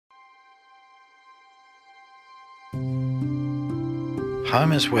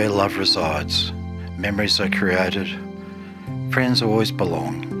Home is where love resides, memories are created, friends always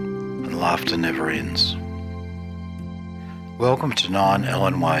belong, and laughter never ends. Welcome to 9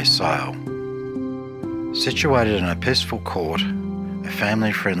 Ellen Way, Sale. Situated in a peaceful court, a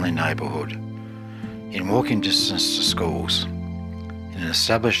family-friendly neighbourhood, in walking distance to schools, in an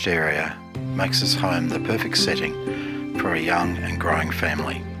established area, makes this home the perfect setting for a young and growing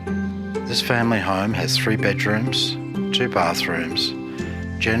family. This family home has 3 bedrooms, 2 bathrooms,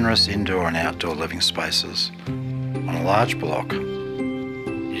 generous indoor and outdoor living spaces. On a large block,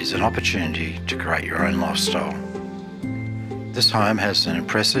 it is an opportunity to create your own lifestyle. This home has an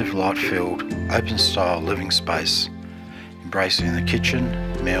impressive light-filled, open-style living space, embracing the kitchen,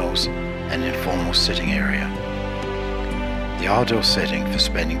 meals and informal sitting area. The ideal setting for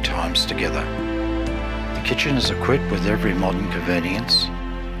spending times together. The kitchen is equipped with every modern convenience,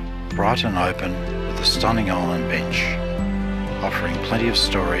 bright and open with a stunning island bench, offering plenty of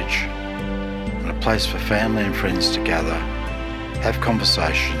storage and a place for family and friends to gather, have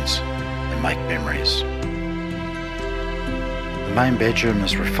conversations and make memories. The main bedroom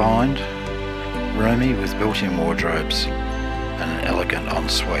is refined, roomy with built-in wardrobes and an elegant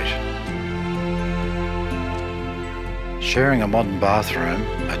ensuite. Sharing a modern bathroom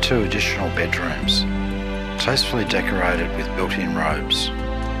are 2 additional bedrooms, tastefully decorated with built-in robes.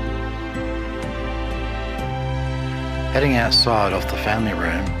 Heading outside off the family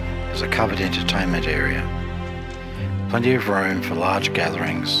room is a covered entertainment area. Plenty of room for large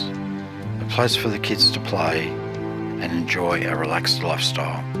gatherings, a place for the kids to play and enjoy a relaxed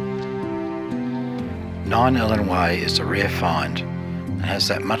lifestyle. 9 Ellen Way is a rare find and has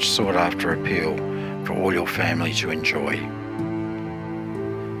that much sought after appeal for all your family to enjoy.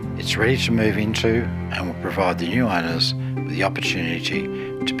 It's ready to move into and will provide the new owners with the opportunity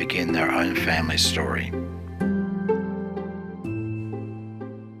to begin their own family story.